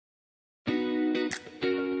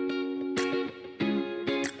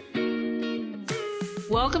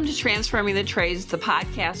Welcome to Transforming the Trades, the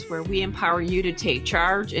podcast where we empower you to take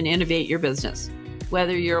charge and innovate your business.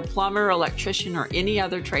 Whether you're a plumber, electrician, or any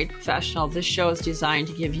other trade professional, this show is designed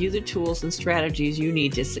to give you the tools and strategies you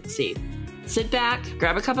need to succeed. Sit back,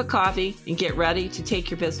 grab a cup of coffee, and get ready to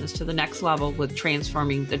take your business to the next level with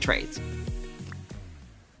Transforming the Trades.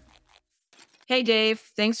 Hey, Dave,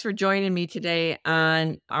 thanks for joining me today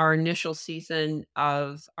on our initial season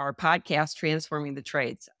of our podcast, Transforming the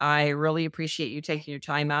Trades. I really appreciate you taking your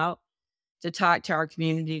time out to talk to our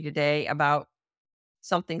community today about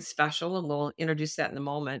something special, and we'll introduce that in a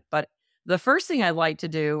moment. But the first thing I'd like to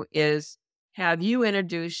do is have you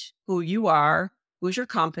introduce who you are, who's your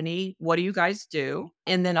company, what do you guys do,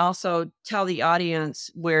 and then also tell the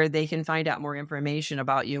audience where they can find out more information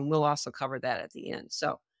about you, and we'll also cover that at the end.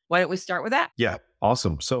 So why don't we start with that? Yeah,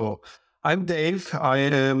 awesome. So I'm Dave. I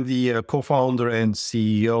am the co-founder and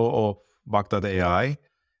CEO of Baghdad AI.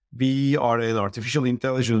 We are an artificial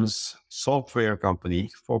intelligence software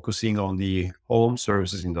company focusing on the home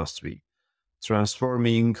services industry,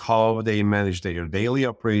 transforming how they manage their daily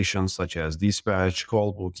operations, such as dispatch,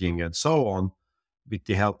 call booking, and so on, with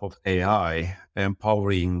the help of AI,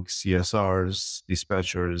 empowering CSRs,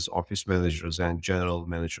 dispatchers, office managers, and general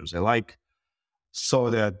managers alike, so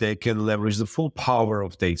that they can leverage the full power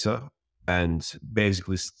of data and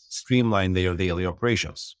basically streamline their daily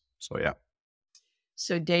operations. So, yeah.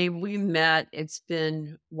 So, Dave, we met, it's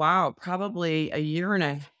been, probably a year and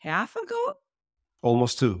a half ago?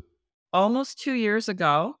 Almost 2. Almost 2 years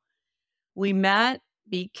ago. We met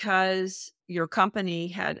because your company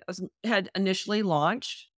had initially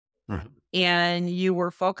launched, and you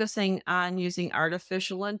were focusing on using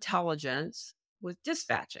artificial intelligence with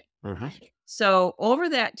dispatching. So over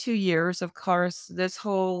that 2 years, of course, this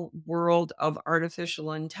whole world of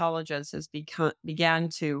artificial intelligence has began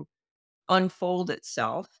to unfold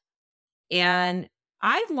itself. And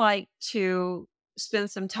I'd like to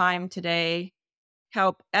spend some time today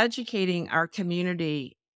help educating our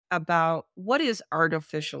community about what is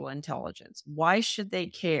artificial intelligence? Why should they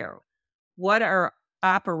care? What are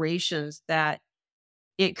operations that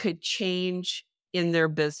it could change in their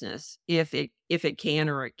business if it can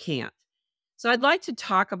or it can't? So I'd like to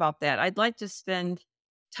talk about that. I'd like to spend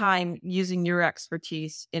time using your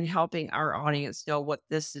expertise in helping our audience know what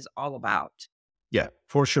this is all about. Yeah,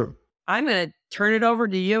 for sure. I'm going to turn it over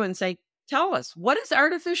to you and say, tell us, what is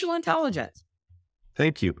artificial intelligence?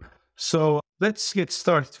 Thank you. So let's get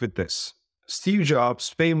started with this. Steve Jobs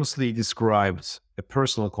famously described a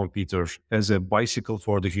personal computer as a bicycle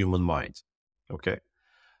for the human mind. Okay.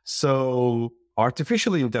 So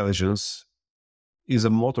artificial intelligence is a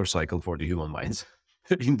motorcycle for the human mind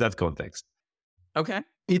in that context. Okay.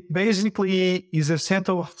 It basically is a set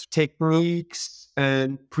of techniques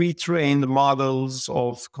and pre-trained models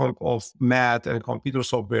of math and computer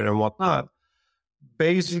software and whatnot,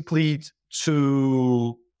 basically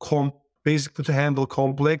to handle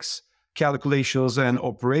complex calculations and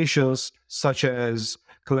operations, such as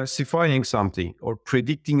classifying something or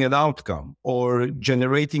predicting an outcome or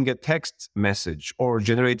generating a text message or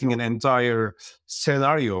generating an entire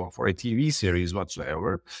scenario for a TV series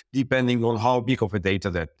whatsoever, depending on how big of a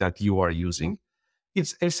data that you are using.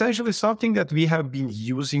 It's essentially something that we have been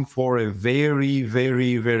using for a very,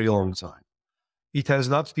 very, very long time. It has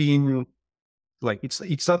not been like,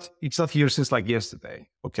 it's not here since like yesterday.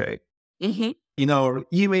 Okay. Mm-hmm. In our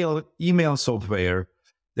email software,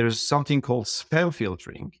 there's something called spam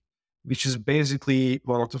filtering, which is basically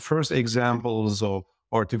one of the first examples of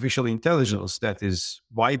artificial intelligence that is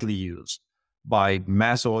widely used by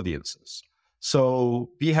mass audiences.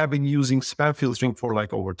 So we have been using spam filtering for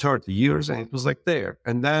like over 30 years, and it was like there.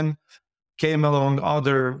 And then came along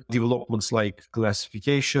other developments like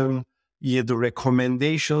classification, the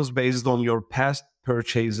recommendations based on your past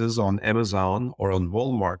purchases on Amazon or on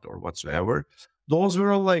Walmart or whatsoever. Those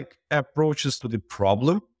were like approaches to the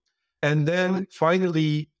problem. And then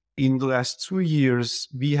finally, in the last 2 years,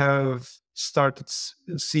 we have started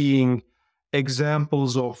seeing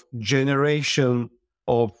examples of generation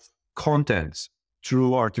of content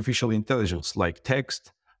through artificial intelligence, like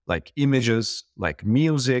text, like images, like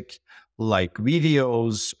music, like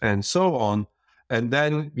videos, and so on. And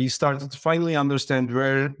then we started to finally understand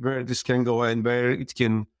where this can go and where it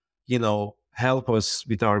can, help us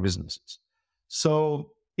with our businesses.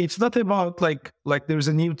 So it's not about like there's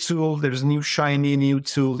a new tool, there's a new shiny new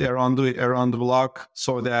tool around the block,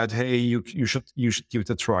 so that hey, you should give it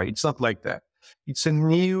a try. It's not like that. It's a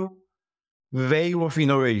new wave of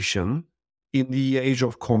innovation in the age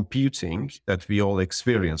of computing that we all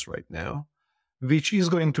experience right now, which is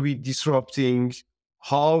going to be disrupting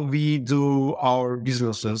how we do our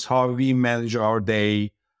businesses, how we manage our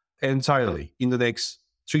day entirely in the next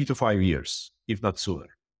 3 to 5 years, if not sooner.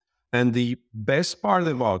 And the best part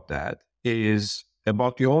about that is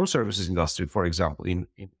about the home services industry, for example, in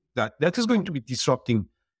that is going to be disrupting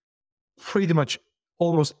pretty much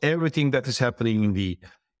almost everything that is happening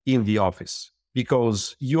in the office,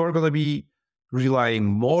 because you're going to be relying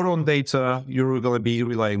more on data, you're going to be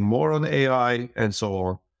relying more on AI and so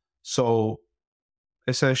on. So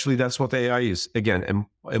essentially, that's what AI is. Again,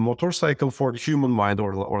 a motorcycle for the human mind,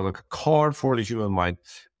 or like a car for the human mind,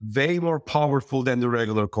 way more powerful than the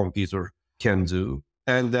regular computer can do.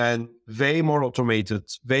 And then way more automated,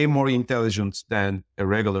 way more intelligent than a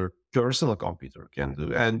regular personal computer can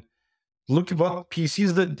do. And look at what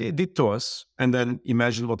PCs did to us, and then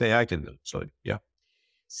imagine what AI can do. So, yeah.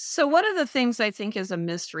 So one of the things I think is a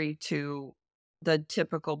mystery to the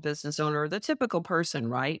typical business owner, the typical person,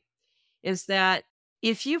 right, is that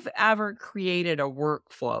if you've ever created a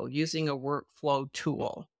workflow using a workflow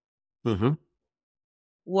tool, Mm-hmm.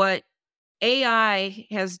 what AI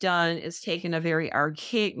has done is taken a very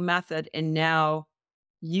archaic method and now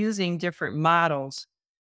using different models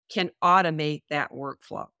can automate that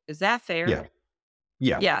workflow. Is that fair? Yeah.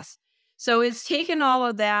 Yeah. Yes. So it's taken all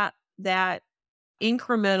of that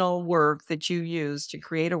incremental work that you use to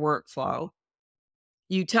create a workflow.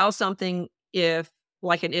 You tell something if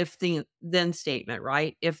like an if then statement,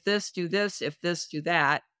 right? If this, do this, if this, do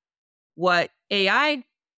that. What AI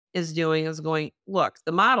is doing is going, look,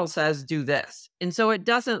 the model says do this. And so it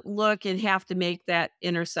doesn't look and have to make that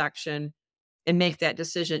intersection and make that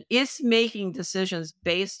decision. It's making decisions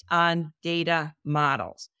based on data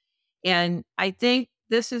models. And I think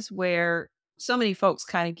this is where so many folks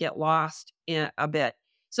kind of get lost in a bit.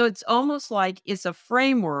 So it's almost like it's a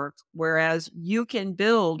framework, whereas you can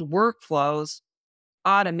build workflows,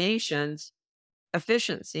 automations,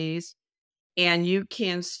 efficiencies, and you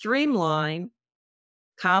can streamline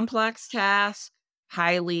complex tasks,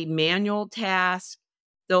 highly manual tasks,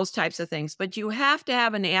 those types of things. But you have to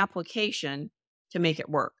have an application to make it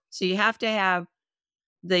work. So you have to have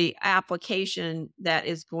the application that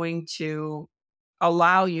is going to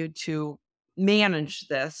allow you to manage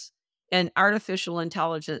this. And artificial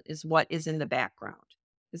intelligence is what is in the background.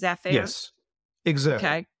 Is that fair? Yes, exactly.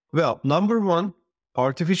 Okay. Well, number one,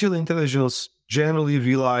 artificial intelligence generally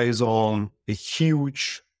relies on a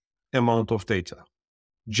huge amount of data,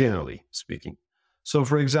 generally speaking. So,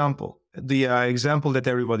 for example, the example that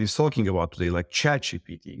everybody's talking about today, like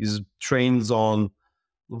ChatGPT, is trained on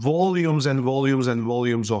volumes and volumes and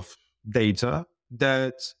volumes of data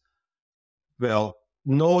that, well,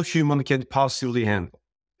 no human can possibly handle.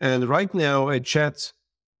 And right now, a chat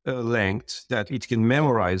length that it can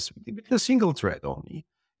memorize with a single thread only,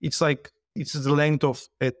 it's the length of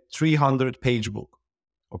a 300-page book.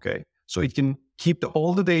 Okay. So it can keep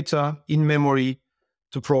all the data in memory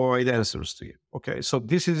to provide answers to you. Okay. So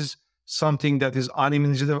this is something that is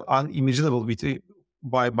unimaginable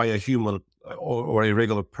by a human or a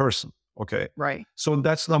regular person. Okay. Right. So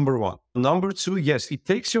that's number one. Number two, yes, it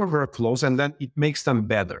takes your workflows and then it makes them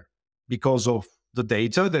better because of the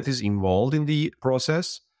data that is involved in the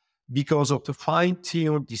process, because of the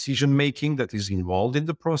fine-tuned decision-making that is involved in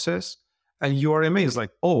the process. And you are amazed, like,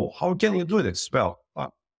 oh, how can you do this? Well,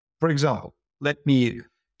 for example, let me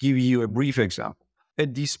give you a brief example. A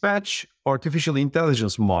dispatch artificial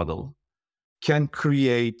intelligence model can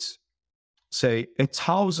create, say,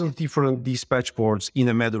 1,000 different dispatch boards in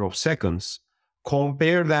a matter of seconds,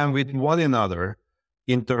 compare them with one another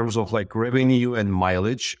in terms of like revenue and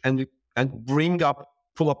mileage, and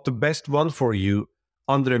pull up the best one for you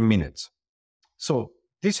under a minute. So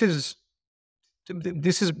this is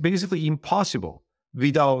basically impossible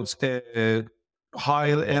without a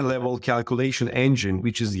high level calculation engine,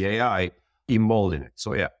 which is the AI involved in it.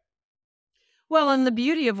 So yeah. Well, and the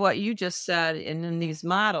beauty of what you just said in these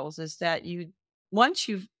models is that once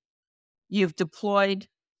you've deployed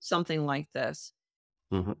something like this,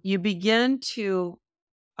 Mhm. you begin to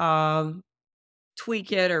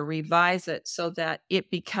tweak it or revise it so that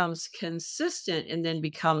it becomes consistent and then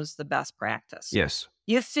becomes the best practice. Yes.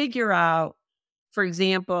 You figure out, for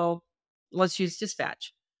example, let's use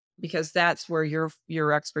dispatch because that's where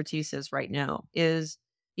your expertise is right now.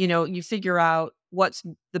 You figure out what's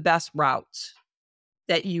the best routes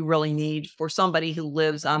that you really need for somebody who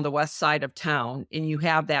lives on the west side of town, and you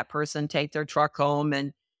have that person take their truck home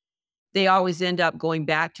and they always end up going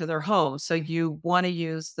back to their home. So you want to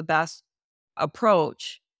use the best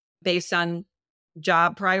approach based on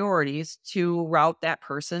job priorities to route that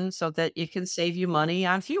person so that it can save you money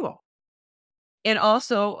on fuel. and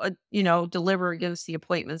also, deliver against the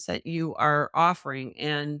appointments that you are offering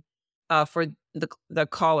and for the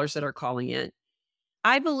callers that are calling in.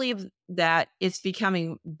 I believe that it's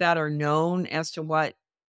becoming better known as to what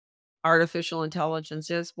artificial intelligence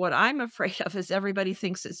is. What I'm afraid of is everybody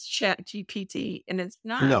thinks it's Chat GPT, and it's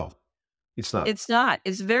not. No, it's not. It's not.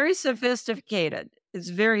 It's very sophisticated. It's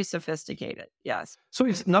very sophisticated. Yes. So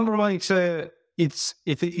it's number one. I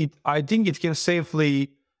think we can safely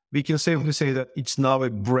say that it's now a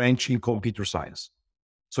branch in computer science.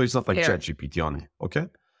 So it's not like Fair. ChatGPT only. Okay.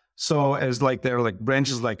 So as like there are like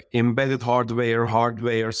branches like embedded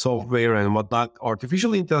hardware, software, and whatnot.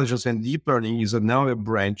 Artificial intelligence and deep learning is now a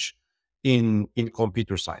branch in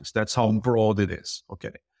computer science. That's how broad it is.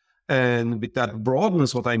 Okay. And with that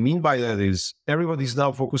broadness, what I mean by that is everybody's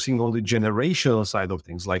now focusing on the generational side of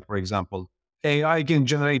things. Like, for example, AI can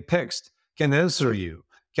generate text, can answer you,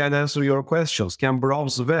 can answer your questions, can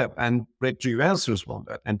browse the web and retrieve answers from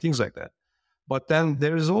that, and things like that. But then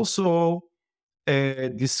there is also a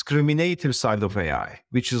discriminative side of AI,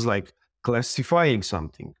 which is like classifying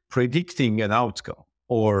something, predicting an outcome,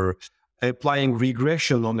 or applying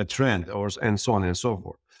regression on a trend, and so on and so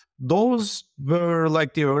forth. Those were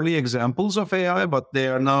like the early examples of AI, but they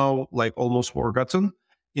are now like almost forgotten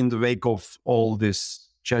in the wake of all this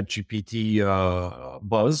ChatGPT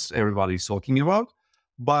buzz everybody's talking about.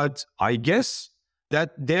 But I guess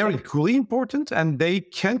that they're equally important and they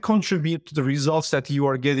can contribute to the results that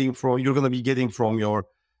you're going to be getting from your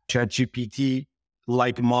ChatGPT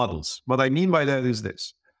like models. What I mean by that is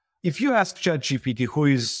this. If you ask ChatGPT who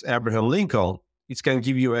is Abraham Lincoln, it can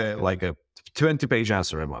give you a 20-page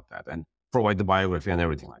answer about that and provide the biography and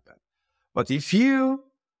everything like that. But if you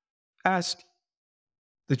ask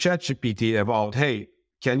the ChatGPT about, hey,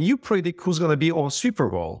 can you predict who's going to be on Super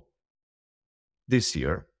Bowl this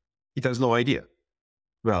year? It has no idea.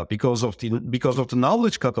 Well, because of the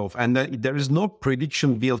knowledge cutoff, and there is no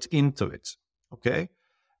prediction built into it. Okay.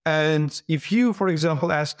 And if you, for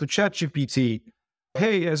example, ask the ChatGPT,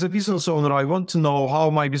 hey, as a business owner, I want to know how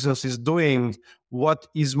my business is doing. What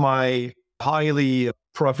will be my highly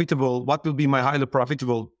profitable,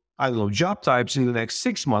 I don't know, job types in the next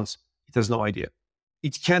 6 months? It has no idea.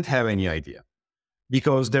 It can't have any idea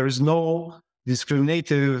because there is no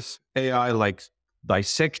discriminative AI like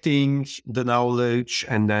dissecting the knowledge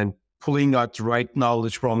and then pulling out the right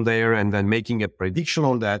knowledge from there and then making a prediction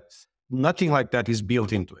on that. Nothing like that is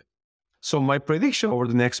built into it. So my prediction over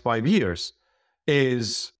the next 5 years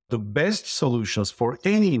is the best solutions for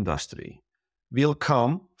any industry will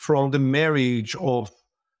come from the marriage of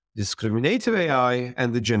discriminative AI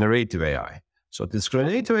and the generative AI. So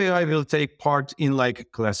discriminative AI will take part in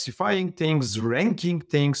like classifying things, ranking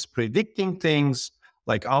things, predicting things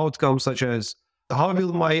like outcomes such as how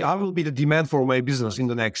will be the demand for my business in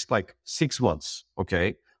the next like 6 months?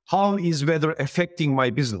 Okay. How is weather affecting my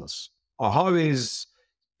business? Or how is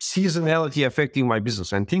seasonality affecting my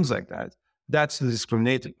business and things like that? That's the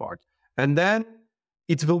discriminated part. And then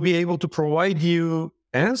it will be able to provide you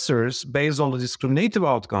answers based on the discriminative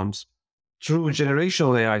outcomes through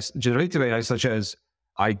generative AI, such as,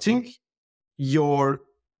 I think your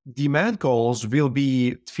demand calls will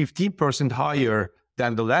be 15% higher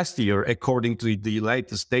than the last year, according to the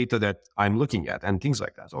latest data that I'm looking at, and things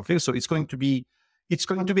like that. Okay, so it's going to be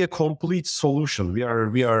a complete solution.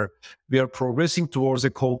 We are progressing towards a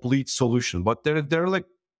complete solution, but there are like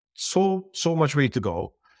so much way to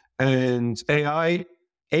go, and AI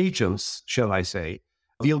agents, shall I say,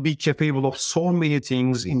 will be capable of so many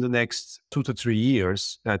things in the next 2 to 3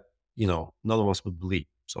 years that none of us would believe.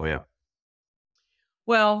 So yeah.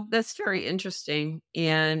 Well, that's very interesting.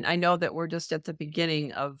 And I know that we're just at the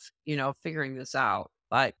beginning of, figuring this out.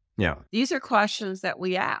 But Yeah. these are questions that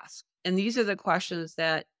we ask. And these are the questions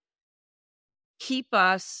that keep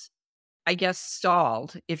us, I guess,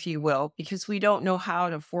 stalled, if you will, because we don't know how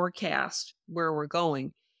to forecast where we're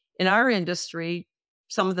going. In our industry,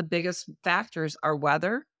 some of the biggest factors are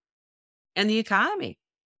weather and the economy.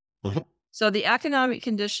 Mhm. So the economic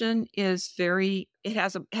condition is it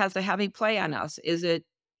has a heavy play on us. Is it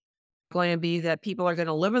going to be that people are going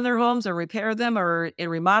to live in their homes or repair them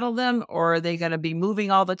and remodel them, or are they going to be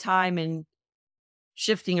moving all the time and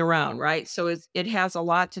shifting around, right? So it has a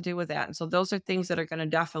lot to do with that. And so those are things that are going to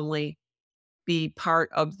definitely be part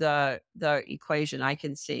of the equation, I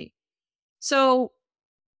can see. So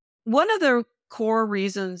one of the core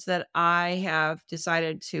reasons that I have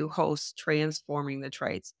decided to host Transforming the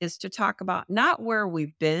Trades is to talk about not where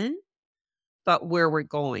we've been, but where we're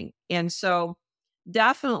going. And so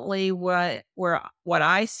definitely what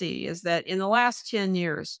I see is that in the last 10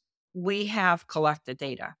 years, we have collected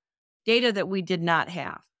data that we did not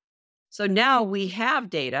have. So now we have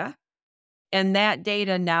data, and that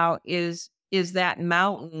data now is that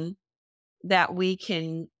mountain that we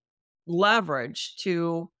can leverage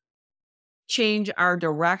to change our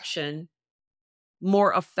direction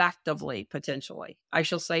more effectively, potentially. I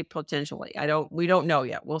shall say potentially. We don't know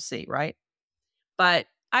yet. We'll see, right? But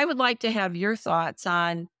I would like to have your thoughts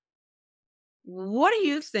on what do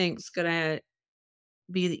you think is going to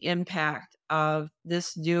be the impact of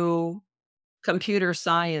this new computer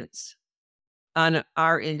science on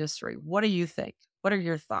our industry? What do you think? What are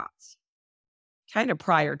your thoughts? Kind of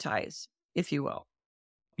prioritize, if you will.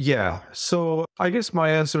 Yeah. So I guess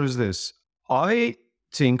my answer is this. I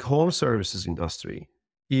think home services industry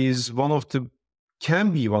is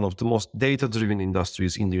can be one of the most data-driven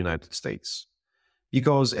industries in the United States.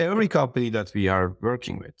 Because every company that we are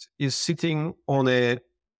working with is sitting on a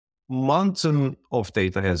mountain of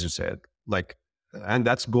data, as you said, and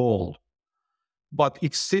that's gold. But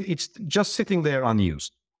it's just sitting there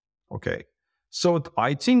unused. Okay. So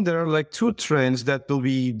I think there are like two trends that will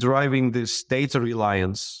be driving this data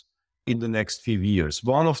reliance in the next few years.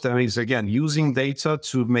 One of them is, again, using data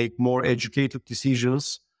to make more educated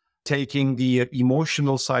decisions, taking the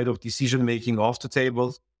emotional side of decision making off the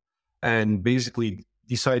table, and basically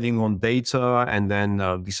deciding on data and then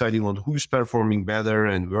deciding on who's performing better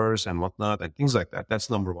and worse and whatnot and things like that. That's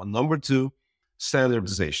number one. Number two,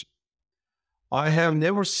 standardization. I have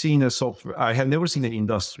never seen an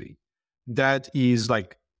industry that is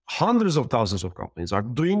like hundreds of thousands of companies are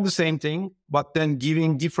doing the same thing, but then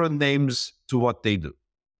giving different names to what they do.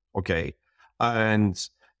 Okay. And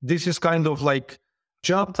this is kind of like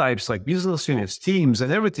job types, like business units, teams,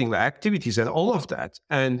 and everything, the activities and all of that.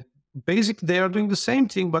 And basically they are doing the same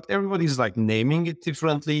thing, but everybody's like naming it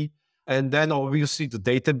differently. And then obviously the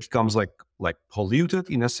data becomes like polluted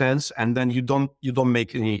in a sense. And then you don't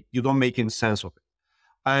make any sense of it.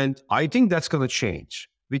 And I think that's going to change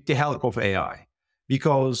with the help of AI,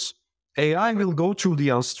 because AI will go through the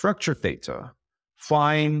unstructured data,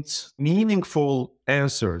 find meaningful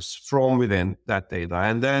answers from within that data,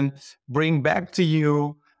 and then bring back to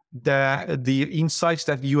you the insights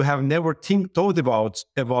that you have never thought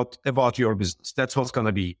about your business. That's what's going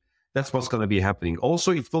to be happening.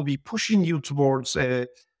 Also, it will be pushing you towards a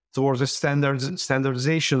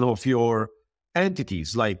standardization of your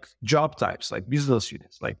entities, like job types, like business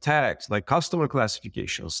units, like tags, like customer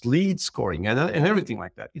classifications, lead scoring, and everything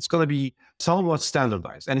like that. It's going to be somewhat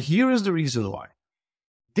standardized. And here is the reason why.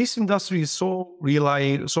 This industry is so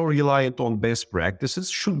reliant on best practices,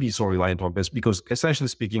 should be so reliant on best, because essentially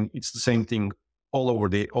speaking, it's the same thing all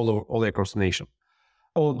across the nation,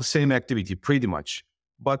 all the same activity pretty much.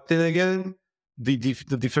 But then again, the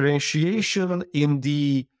differentiation in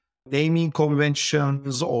the naming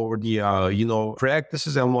conventions or the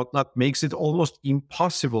practices and whatnot makes it almost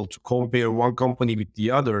impossible to compare one company with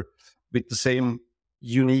the other with the same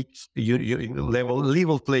unique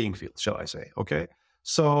level playing field, shall I say? Okay.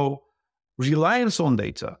 So reliance on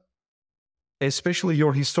data, especially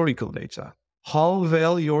your historical data, how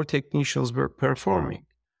well your technicians were performing,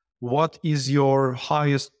 what is your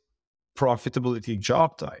highest profitable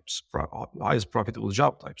job types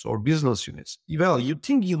or business units. Well, you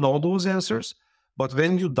think you know those answers, but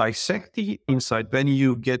when you dissect the insight, when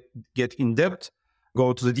you get in depth,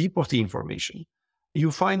 go to the deep of the information,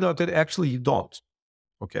 you find out that actually you don't.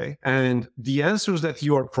 Okay. And the answers that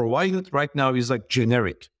you are provided right now is like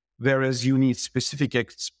generic, whereas you need specific,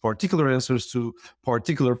 particular answers to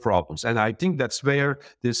particular problems. And I think that's where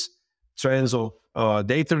this trends of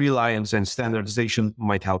data reliance and standardization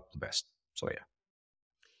might help the best. So, yeah.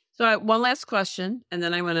 So one last question, and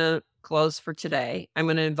then I'm going to close for today. I'm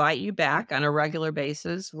going to invite you back on a regular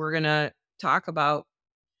basis. We're going to talk about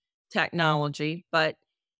technology. But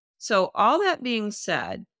so all that being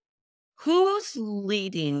said, who's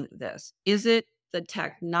leading this? Is it the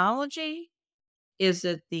technology? Is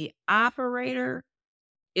it the operator?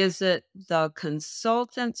 Is it the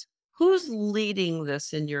consultants? Who's leading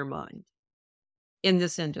this in your mind in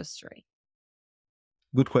this industry?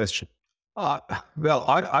 Good question. Well,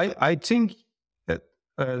 I think that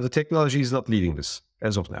the technology is not leading this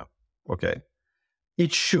as of now. Okay,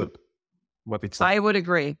 it should, but it's not. I would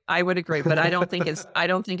agree, but I don't think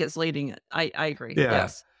it's leading it. I agree. Yeah.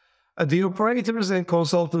 Yes. The operators and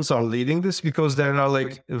consultants are leading this because there are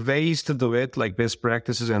like ways to do it, like best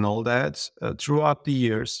practices and all that throughout the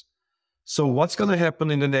years. So what's going to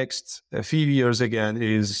happen in the next few years again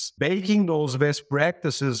is baking those best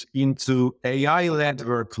practices into AI-led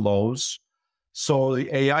workflows. So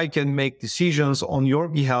the AI can make decisions on your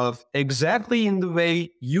behalf exactly in the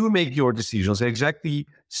way you make your decisions, exactly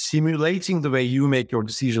simulating the way you make your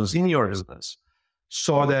decisions in your business.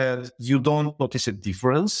 so that you don't notice a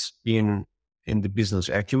difference in the business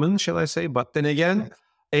acumen, shall I say. But then again,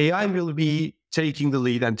 AI will be taking the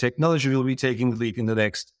lead and technology will be taking the lead in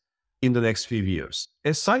the next few years.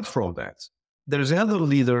 Aside from that, there's another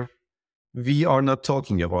leader we are not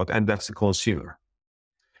talking about, and that's the consumer.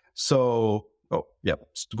 So,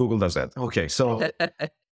 Google does that. Okay, so,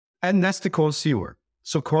 and that's the consumer.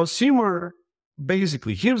 So consumer,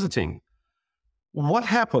 basically, here's the thing. What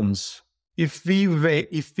happens if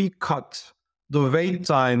we cut the wait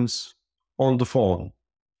times on the phone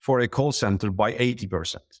for a call center by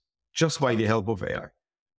 80%, just by the help of AI?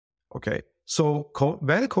 Okay. So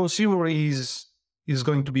when a consumer is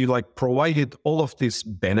going to be like provided all of these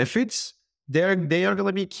benefits, they are going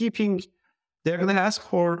to be they're going to ask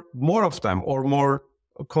for more of them or more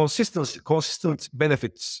consistent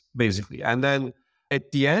benefits, basically. And then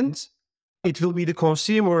at the end, it will be the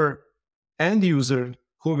consumer end user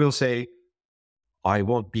who will say, I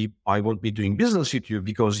won't be doing business with you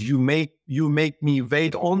because you make me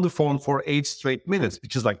wait on the phone for 8 straight minutes,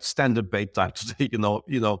 which is like standard wait time today,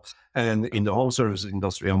 and in the home services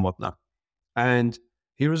industry and whatnot. And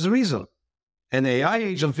here is the reason. An AI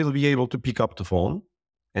agent will be able to pick up the phone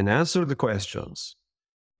and answer the questions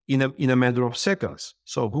in a matter of seconds.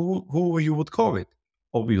 So who you would call it?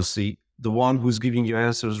 Obviously, the one who's giving you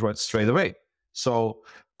answers right straight away. So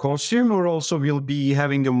consumer also will be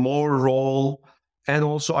having a more role. And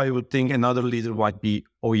also, I would think another leader might be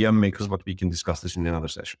OEM makers, but we can discuss this in another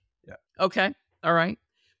session. Yeah. Okay. All right.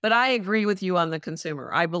 But I agree with you on the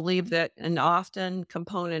consumer. I believe that an often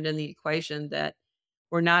component in the equation that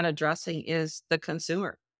we're not addressing is the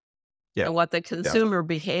consumer. Yeah. And what the consumer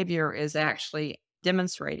behavior is actually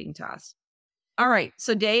demonstrating to us. All right.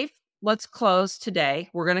 So Dave, let's close today.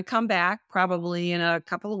 We're going to come back probably in a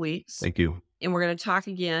couple of weeks. Thank you. And we're going to talk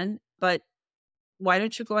again. But why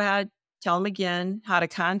don't you go ahead, tell them again how to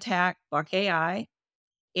contact Buck AI,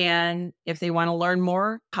 and if they want to learn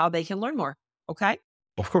more, how they can learn more. Okay?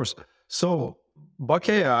 Of course. So Buck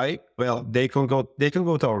AI, well, they can go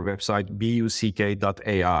to our website,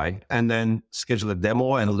 buck.ai, and then schedule a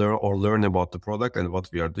demo and learn about the product and what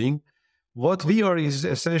we are doing. What we are is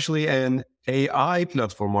essentially an AI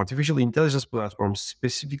platform, artificial intelligence platform,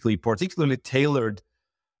 particularly tailored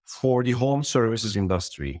for the home services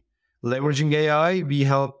industry. Leveraging AI, we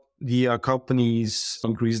help the companies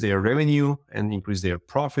increase their revenue and increase their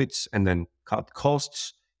profits and then cut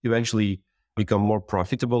costs, eventually become more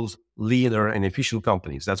profitable, leaner, and efficient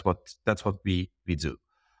companies. That's what we do.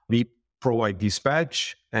 We provide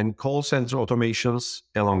dispatch and call center automations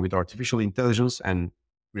along with artificial intelligence, and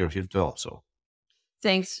we are here to help. So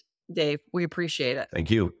thanks, Dave. We appreciate it.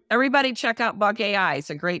 Thank you. Everybody check out Buck AI. It's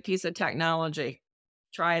a great piece of technology.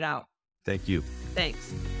 Try it out. Thank you.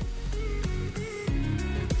 Thanks.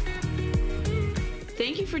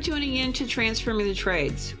 Thank you for tuning in to Transforming the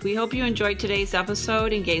Trades. We hope you enjoyed today's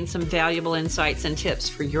episode and gained some valuable insights and tips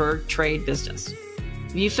for your trade business.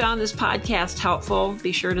 If you found this podcast helpful,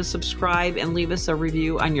 be sure to subscribe and leave us a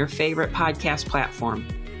review on your favorite podcast platform.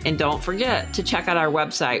 And don't forget to check out our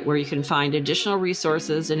website where you can find additional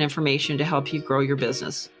resources and information to help you grow your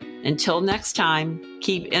business. Until next time,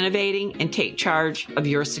 keep innovating and take charge of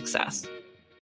your success.